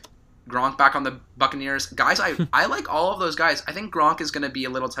 Gronk. Gronk back on the Buccaneers. Guys, I like all of those guys. I think Gronk is going to be a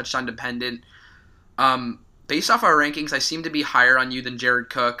little touchdown dependent. Based off our rankings, I seem to be higher on you than Jared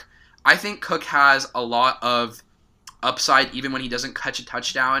Cook. I think Cook has a lot of upside even when he doesn't catch a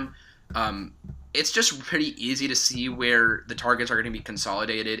touchdown. It's just pretty easy to see where the targets are going to be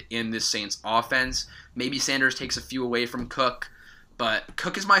consolidated in this Saints offense. Maybe Sanders takes a few away from Cook, but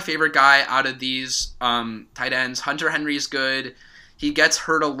Cook is my favorite guy out of these tight ends. Hunter Henry is good. He gets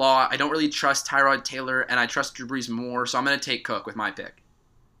hurt a lot. I don't really trust Tyrod Taylor, and I trust Drew Brees more, so I'm going to take Cook with my pick.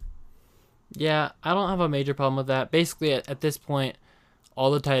 Yeah, I don't have a major problem with that. Basically, at this point, all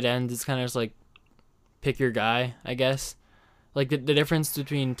the tight ends, it's kind of just like pick your guy, I guess. Like the difference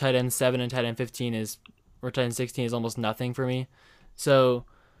between tight end 7 and tight end 15 is, or tight end 16 is almost nothing for me. So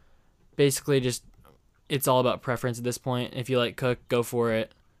basically, just it's all about preference at this point. If you like Cook, go for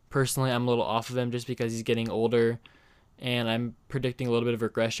it. Personally, I'm a little off of him just because he's getting older, and I'm predicting a little bit of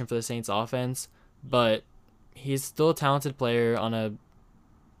regression for the Saints offense, but he's still a talented player on a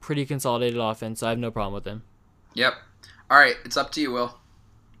pretty consolidated offense, so I have no problem with him. Yep. All right, it's up to you, Will.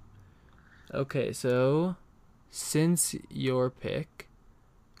 Okay, so since your pick,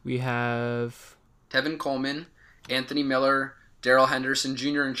 we have Tevin Coleman, Anthony Miller, Darrell Henderson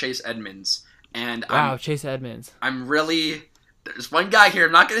Jr., and Chase Edmonds. And Chase Edmonds. I'm really... There's one guy here,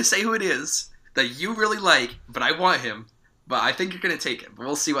 I'm not going to say who it is, that you really like, but I want him. But I think you're going to take it. But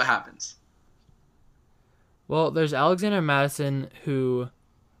we'll see what happens. Well, there's Alexander Madison, who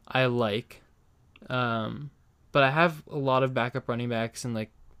I like. But I have a lot of backup running backs and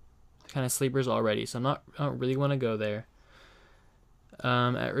like kind of sleepers already, so I don't really want to go there.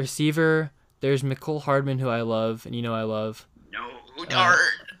 At receiver, there's Mecole Hardman, who I love, and I love. No, darn.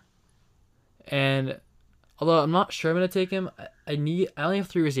 And although I'm not sure I'm going to take him, I only have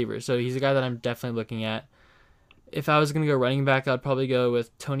 3 receivers, so he's a guy that I'm definitely looking at. If I was going to go running back, I'd probably go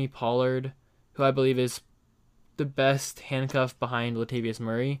with Tony Pollard, who I believe is the best handcuff behind Latavius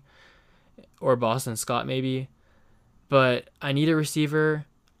Murray, or Boston Scott maybe. But I need a receiver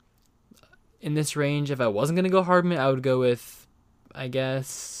in this range. If I wasn't going to go Hardman, I would go with, I guess,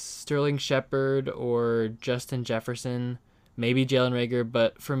 Sterling Shepard or Justin Jefferson, maybe Jalen Reagor,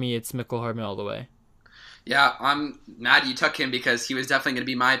 but for me, it's Mecole Hardman all the way. Yeah, I'm mad you took him because he was definitely going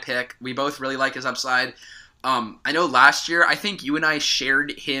to be my pick. We both really like his upside. I know last year, I think you and I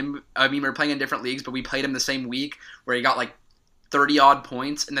shared him. I mean, we were playing in different leagues, but we played him the same week where he got like 30-odd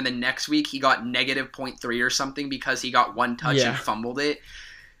points, and then the next week he got negative 0.3 or something because he got one touch and fumbled it.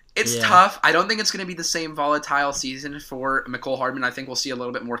 It's tough. I don't think it's going to be the same volatile season for Mecole Hardman. I think we'll see a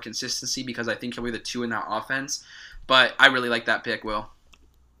little bit more consistency because I think he'll be the 2 in that offense. But I really like that pick, Will.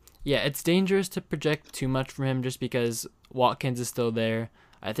 Yeah, it's dangerous to project too much from him just because Watkins is still there.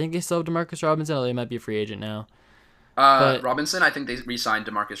 I think they still have Demarcus Robinson, although he might be a free agent now. Robinson, I think they re-signed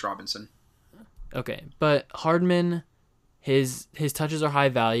Demarcus Robinson. Okay, but Hardman, his touches are high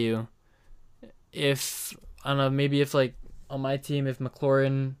value. If, I don't know, maybe if like on my team, if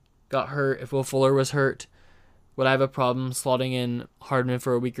McLaurin got hurt, if Will Fuller was hurt, would I have a problem slotting in Hardman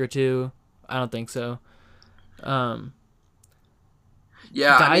for a week or two? I don't think so.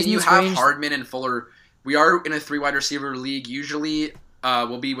 Yeah, I mean, you have Hardman and Fuller. We are in a 3 wide receiver league. Usually,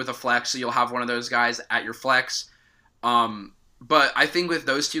 we'll be with a flex, so you'll have one of those guys at your flex. But I think with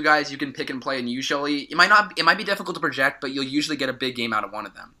those 2 guys, you can pick and play, and usually it might be difficult to project, but you'll usually get a big game out of one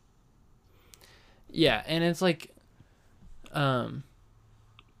of them. Yeah, and it's like,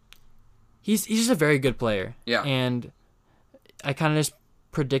 he's just a very good player. Yeah, and I kind of just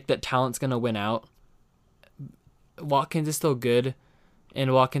predict that talent's gonna win out. Watkins is still good,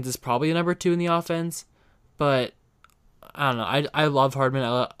 and Watkins is probably number 2 in the offense, but I don't know. I love Hardman.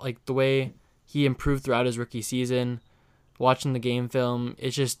 I like the way he improved throughout his rookie season. Watching the game film,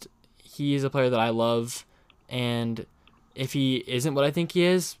 it's just he is a player that I love, and if he isn't what I think he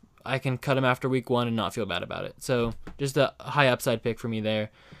is, I can cut him after week 1 and not feel bad about it. So just a high upside pick for me there.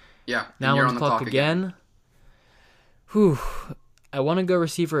 Yeah. Now on the clock again. Whew. I want to go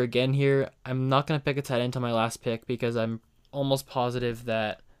receiver again here. I'm not going to pick a tight end to my last pick because I'm almost positive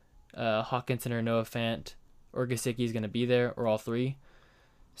that Hawkinson or Noah Fant or Gesicki is going to be there, or all 3.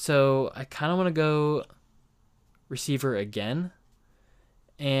 So I kind of want to go receiver again.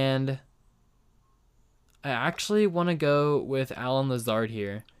 And I actually want to go with Alan Lazard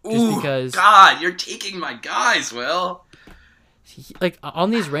here. Just because... God, you're taking my guys, Will. Like,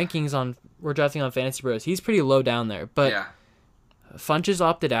 on these rankings we're drafting on Fantasy Bros, he's pretty low down there. But yeah. Funches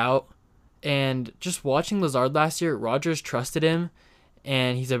opted out. And just watching Lazard last year, Rodgers trusted him.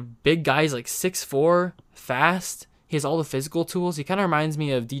 And he's a big guy. He's like 6'4", fast. He has all the physical tools. He kind of reminds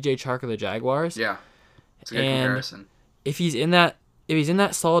me of DJ Chark of the Jaguars. Yeah, it's a good comparison. If he's in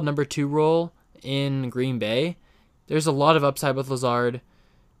that solid number 2 role in Green Bay, there's a lot of upside with Lazard,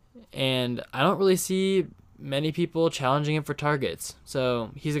 and I don't really see many people challenging him for targets.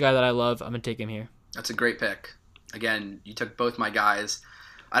 So he's a guy that I love. I'm gonna take him here. That's a great pick. Again, you took both my guys.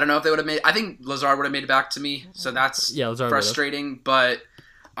 I don't know if they would have made. I think Lazard would have made it back to me, so that's frustrating. But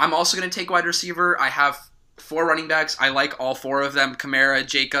I'm also gonna take wide receiver. I have 4 running backs. I like all 4 of them: Kamara,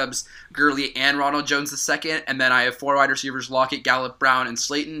 Jacobs, Gurley, and Ronald Jones II. And then I have 4 wide receivers: Lockett, Gallup, Brown, and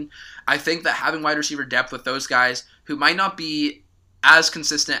Slayton. I think that having wide receiver depth with those guys, who might not be as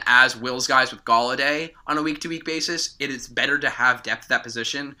consistent as Will's guys with Golladay on a week-to-week basis, it is better to have depth at that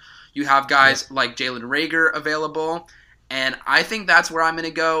position. You have guys like Jalen Reagor available, and I think that's where I'm going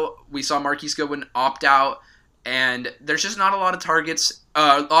to go. We saw Marquise Goodwin opt out, and there's just not a lot of targets,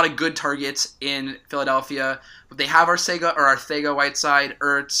 a lot of good targets in Philadelphia. But they have Arcega, Whiteside,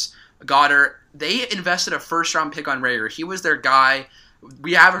 Ertz, Goddard. They invested a first-round pick on Reagor. He was their guy.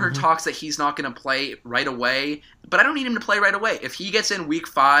 We have heard talks that he's not going to play right away, but I don't need him to play right away. If he gets in week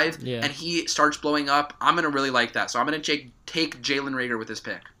 5 and he starts blowing up, I'm going to really like that. So I'm going to take Jalen Reagor with this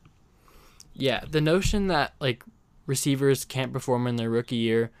pick. Yeah, the notion that like receivers can't perform in their rookie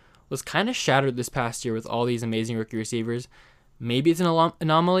year was kind of shattered this past year with all these amazing rookie receivers. Maybe it's an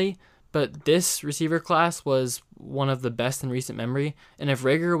anomaly, but this receiver class was one of the best in recent memory. And if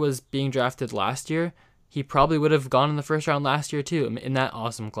Reagor was being drafted last year, he probably would have gone in the first round last year too, in that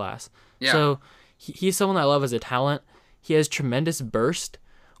awesome class. Yeah. So he's someone I love as a talent. He has tremendous burst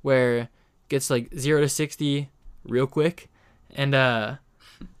where gets like 0 to 60 real quick. And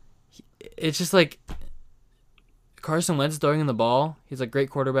it's just like Carson Wentz throwing in the ball. He's a great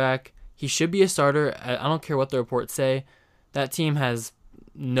quarterback. He should be a starter. I don't care what the reports say. That team has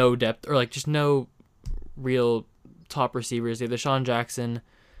no depth or like just no real top receivers. They have Deshaun Jackson,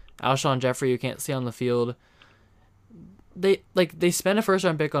 Alshon Jeffrey, who can't stay on the field. They spent a first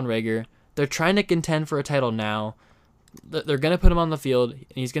round pick on Reagor. They're trying to contend for a title now. They're going to put him on the field, and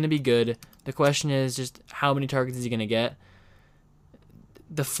he's going to be good. The question is just how many targets is he going to get?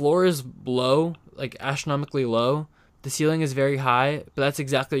 The floor is low, like astronomically low. The ceiling is very high, but that's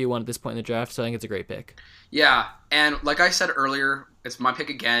exactly what you want at this point in the draft, so I think it's a great pick. Yeah, and like I said earlier, it's my pick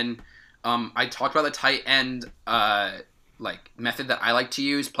again. I talked about the tight end method that I like to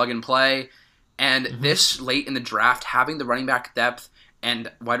use, plug and play. And this late in the draft, having the running back depth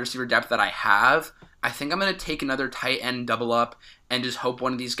and wide receiver depth that I have, I think I'm going to take another tight end double up and just hope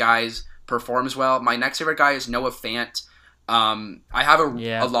one of these guys performs well. My next favorite guy is Noah Fant. I have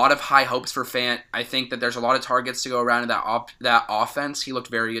a lot of high hopes for Fant. I think that there's a lot of targets to go around in that offense. He looked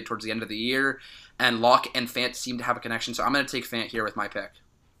very good towards the end of the year. And Locke and Fant seem to have a connection, so I'm going to take Fant here with my pick.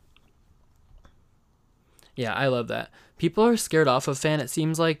 Yeah, I love that. People are scared off of Fant, it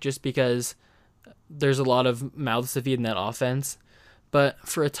seems like, just because there's a lot of mouths to feed in that offense. But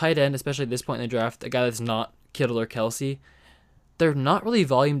for a tight end, especially at this point in the draft, a guy that's not Kittle or Kelsey, they're not really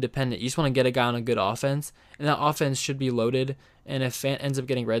volume dependent. You just want to get a guy on a good offense, and that offense should be loaded. And if Fant ends up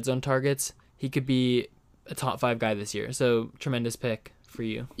getting red zone targets, he could be a top 5 guy this year. So tremendous pick for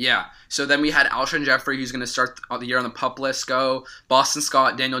you. Yeah. So then we had Alshon Jeffrey, who's going to start the year on the PUP list, go Boston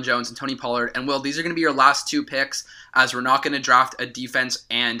Scott, Daniel Jones, and Tony Pollard. And Will, these are going to be your last 2 picks, as we're not going to draft a defense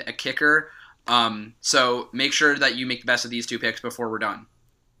and a kicker. So make sure that you make the best of these 2 picks before we're done.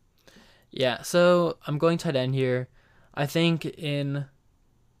 Yeah, so I'm going tight end here. I think in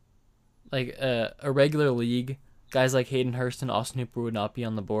like a regular league, guys like Hayden Hurst and Austin Hooper would not be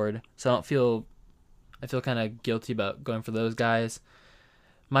on the board. So I feel kind of guilty about going for those guys.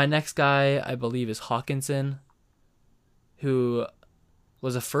 My next guy, I believe, is Hawkinson, who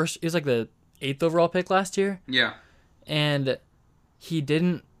was he was like the 8th overall pick last year. Yeah. And he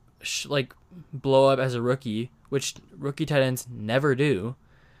didn't blow up as a rookie, which rookie tight ends never do.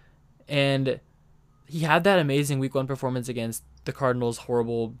 And he had that amazing week 1 performance against the Cardinals'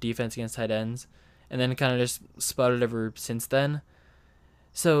 horrible defense against tight ends, and then kind of just sputtered ever since then.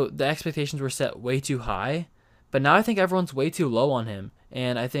 So the expectations were set way too high, but now I think everyone's way too low on him,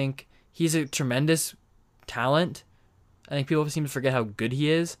 and I think he's a tremendous talent. I think people seem to forget how good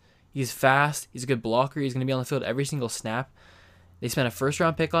he is. He's fast, he's a good blocker, he's going to be on the field every single snap. They spent a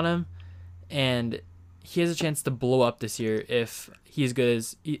first-round pick on him, and he has a chance to blow up this year if he's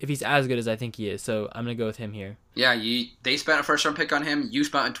as good as I think he is. So I'm gonna go with him here. Yeah, they spent a first round pick on him. You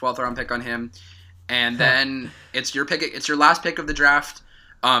spent a 12th round pick on him, and then it's your pick. It's your last pick of the draft.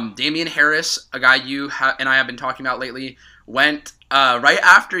 Damian Harris, a guy and I have been talking about lately, went right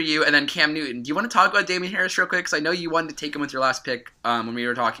after you, and then Cam Newton. Do you want to talk about Damian Harris real quick? Because I know you wanted to take him with your last pick when we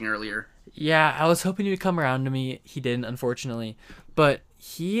were talking earlier. Yeah, I was hoping he would come around to me. He didn't, unfortunately. But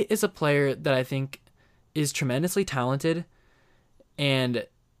he is a player that I think is tremendously talented, and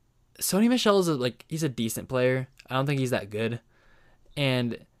Sony Michel is he's a decent player. I don't think he's that good.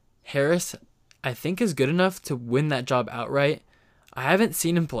 And Harris, I think, is good enough to win that job outright. I haven't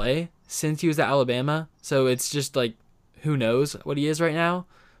seen him play since he was at Alabama, so it's just who knows what he is right now.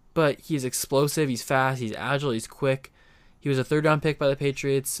 But he's explosive, he's fast, he's agile, he's quick. He was a 3rd-round pick by the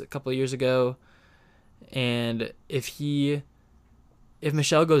Patriots a couple of years ago. And if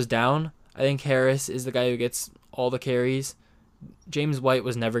Michel goes down, I think Harris is the guy who gets all the carries. James White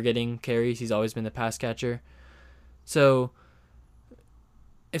was never getting carries. He's always been the pass catcher. So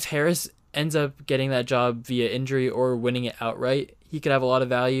if Harris ends up getting that job via injury or winning it outright, he could have a lot of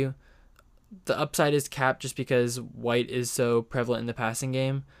value. The upside is capped just because White is so prevalent in the passing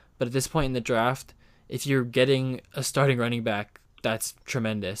game. But at this point in the draft, if you're getting a starting running back, that's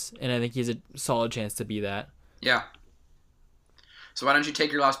tremendous. And I think he's a solid chance to be that. Yeah. So why don't you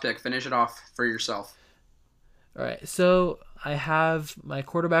take your last pick? Finish it off for yourself. All right. So I have my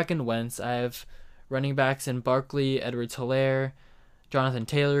quarterback in Wentz. I have running backs in Barkley, Edwards-Helaire, Jonathan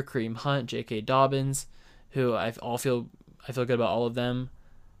Taylor, Kareem Hunt, J.K. Dobbins, who I feel good about all of them.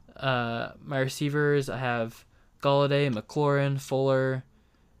 My receivers, I have Golladay, McLaurin, Fuller,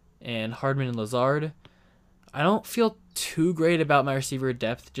 and Hardman and Lazard. I don't feel too great about my receiver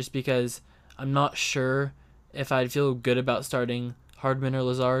depth just because I'm not sure if I'd feel good about starting Hardman or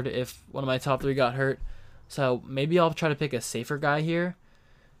Lazard if one of my top 3 got hurt. So maybe I'll try to pick a safer guy here.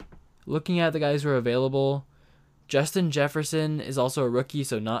 Looking at the guys who are available, Justin Jefferson is also a rookie,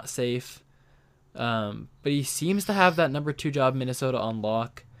 so not safe. But he seems to have that number 2 job in Minnesota on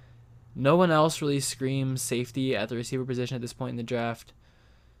lock. No one else really screams safety at the receiver position at this point in the draft,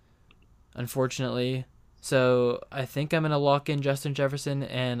 unfortunately. So I think I'm going to lock in Justin Jefferson,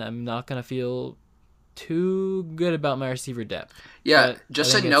 and I'm not going to feel too good about my receiver depth. Yeah,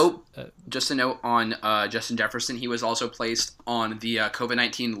 just a note on Justin Jefferson. He was also placed on the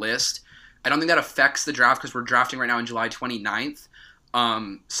COVID-19 list. I don't think that affects the draft because we're drafting right now on July 29th.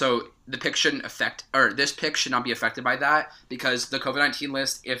 So the pick this pick should not be affected by that because the COVID-19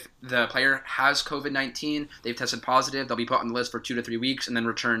 list, if the player has COVID-19, they've tested positive, they'll be put on the list for 2 to 3 weeks and then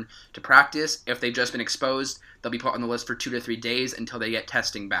return to practice. If they've just been exposed, they'll be put on the list for 2 to 3 days until they get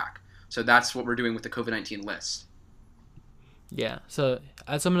testing back. So that's what we're doing with the COVID-19 list. Yeah, so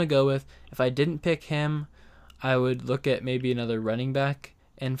that's what I'm going to go with. If I didn't pick him, I would look at maybe another running back.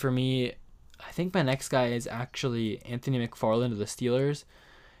 And for me, I think my next guy is actually Anthony McFarland of the Steelers,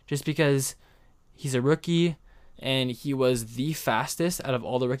 just because he's a rookie and he was the fastest out of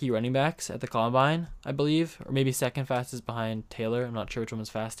all the rookie running backs at the Combine, I believe, or maybe second fastest behind Taylor. I'm not sure which one was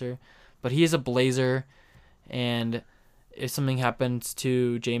faster, but he is a blazer, and if something happens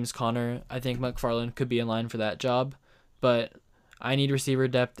to James Conner, I think McFarland could be in line for that job, but I need receiver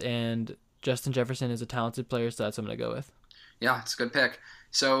depth, and Justin Jefferson is a talented player, so that's what I'm going to go with. Yeah, it's a good pick.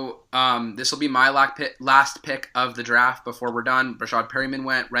 So this will be my last pick of the draft before we're done. Brashad Perryman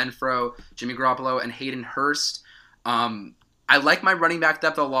went, Renfro, Jimmy Garoppolo, and Hayden Hurst. I like my running back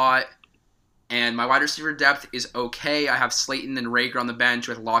depth a lot, and my wide receiver depth is okay. I have Slayton and Rager on the bench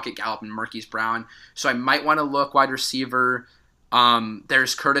with Lockett, Gallup, and Marquise Brown. So I might want to look wide receiver.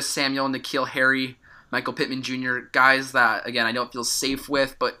 There's Curtis Samuel, N'Keal Harry, Michael Pittman Jr., guys that, again, I don't feel safe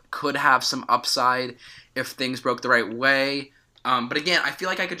with, but could have some upside if things broke the right way. But again, I feel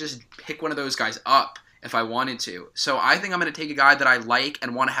like I could just pick one of those guys up if I wanted to. So I think I'm going to take a guy that I like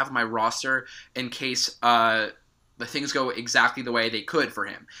and want to have on my roster in case the things go exactly the way they could for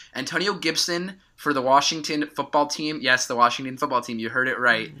him. Antonio Gibson for the Washington football team. Yes, the Washington football team. You heard it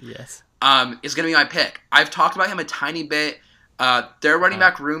right. Yes. Is going to be my pick. I've talked about him a tiny bit. Their running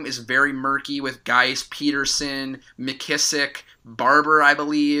back room is very murky with Geis, Peterson, McKissick, Barber, I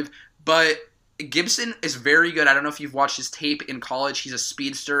believe. But Gibson is very good. I don't know if you've watched his tape in college. He's a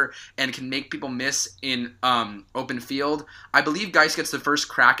speedster and can make people miss in open field. I believe Geis gets the first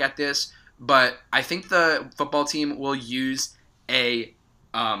crack at this, but I think the football team will use a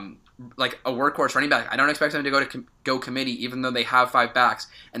workhorse running back. I don't expect them to go committee, even though they have 5 backs.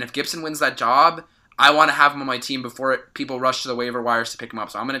 And if Gibson wins that job, I want to have him on my team before people rush to the waiver wires to pick him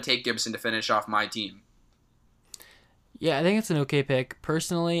up. So I'm going to take Gibson to finish off my team. Yeah, I think it's an okay pick.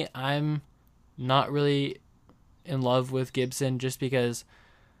 Personally, I'm not really in love with Gibson just because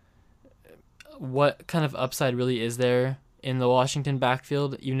what kind of upside really is there in the Washington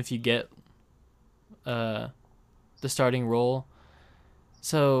backfield, even if you get the starting role.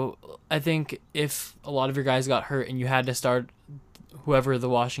 So I think if a lot of your guys got hurt and you had to start whoever the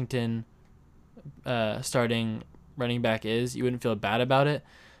Washington starting running back is, you wouldn't feel bad about it.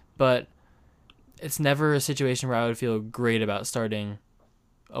 But it's never a situation where I would feel great about starting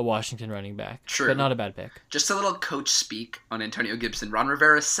a Washington running back. True. But not a bad pick. Just a little coach speak on Antonio Gibson. Ron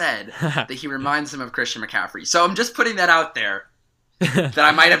Rivera said that he reminds him of Christian McCaffrey. So I'm just putting that out there that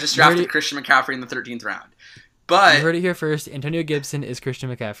I might have just drafted Christian McCaffrey in the 13th round. But you heard it here first. Antonio Gibson is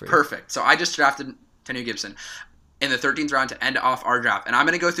Christian McCaffrey. Perfect. So I just drafted Antonio Gibson in the 13th round to end off our draft. And I'm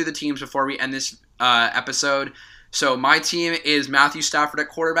going to go through the teams before we end this episode. So my team is Matthew Stafford at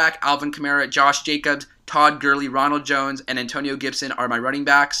quarterback, Alvin Kamara, Josh Jacobs, Todd Gurley, Ronald Jones, and Antonio Gibson are my running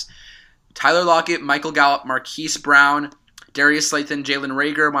backs. Tyler Lockett, Michael Gallup, Marquise Brown, Darius Slayton, Jalen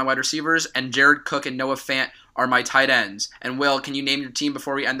Reagor, my wide receivers, and Jared Cook and Noah Fant are my tight ends. And Will, can you name your team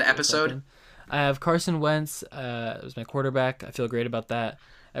before we end the episode? I have Carson Wentz as my quarterback. I feel great about that.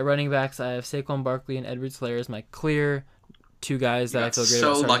 At running backs, I have Saquon Barkley and Edwards-Helaire as my clear two guys that I feel great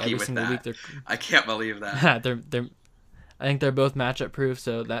about starting every single week. I can't believe that. I think they're both matchup proof,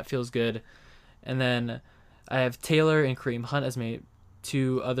 so that feels good. And then I have Taylor and Kareem Hunt as my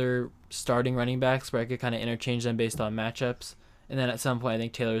two other starting running backs where I could kind of interchange them based on matchups. And then at some point, I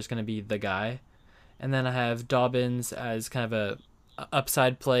think Taylor is going to be the guy. And then I have Dobbins as kind of a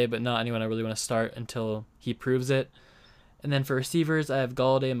upside play, but not anyone I really want to start until he proves it. And then for receivers, I have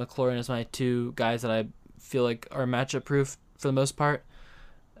Galladay and McLaurin as my two guys that I feel like are matchup proof for the most part,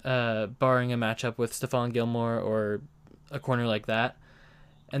 barring a matchup with Stephon Gilmore or a corner like that.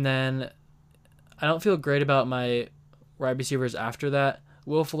 And then I don't feel great about my wide receivers after that.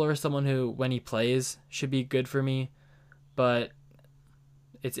 Will Fuller is someone who, when he plays, should be good for me, but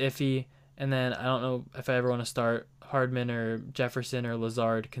it's iffy. And then I don't know if I ever want to start Hardman or Jefferson or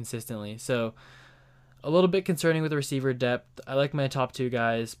Lazard consistently. So a little bit concerning with the receiver depth. I like my top two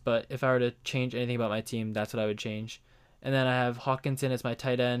guys, but if I were to change anything about my team, that's what I would change. And then I have Hawkinson as my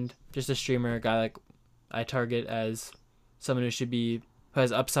tight end, just a streamer, a guy like I target as someone who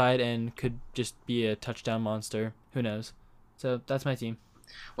has upside and could just be a touchdown monster. Who knows? So that's my team.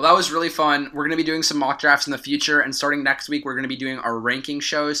 Well, that was really fun. We're going to be doing some mock drafts in the future, and starting next week, we're going to be doing our ranking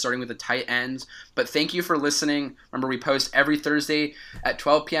shows, starting with the tight ends. But thank you for listening. Remember, we post every Thursday at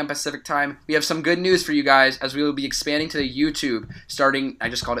 12 p.m. Pacific time. We have some good news for you guys, as we will be expanding to the YouTube, I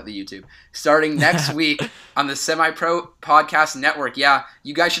just called it the YouTube, starting next week on the Semi-Pro Podcast Network. Yeah,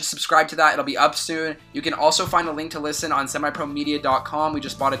 you guys should subscribe to that. It'll be up soon. You can also find a link to listen on semipromedia.com. We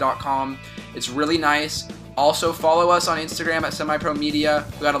just bought a .com. It's really nice. Also, follow us on Instagram at Semi-Pro Media.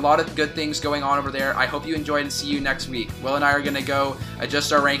 We got a lot of good things going on over there. I hope you enjoyed and see you next week. Will and I are going to go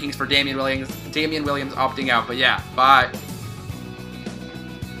adjust our rankings for Damian Williams opting out. But yeah, bye.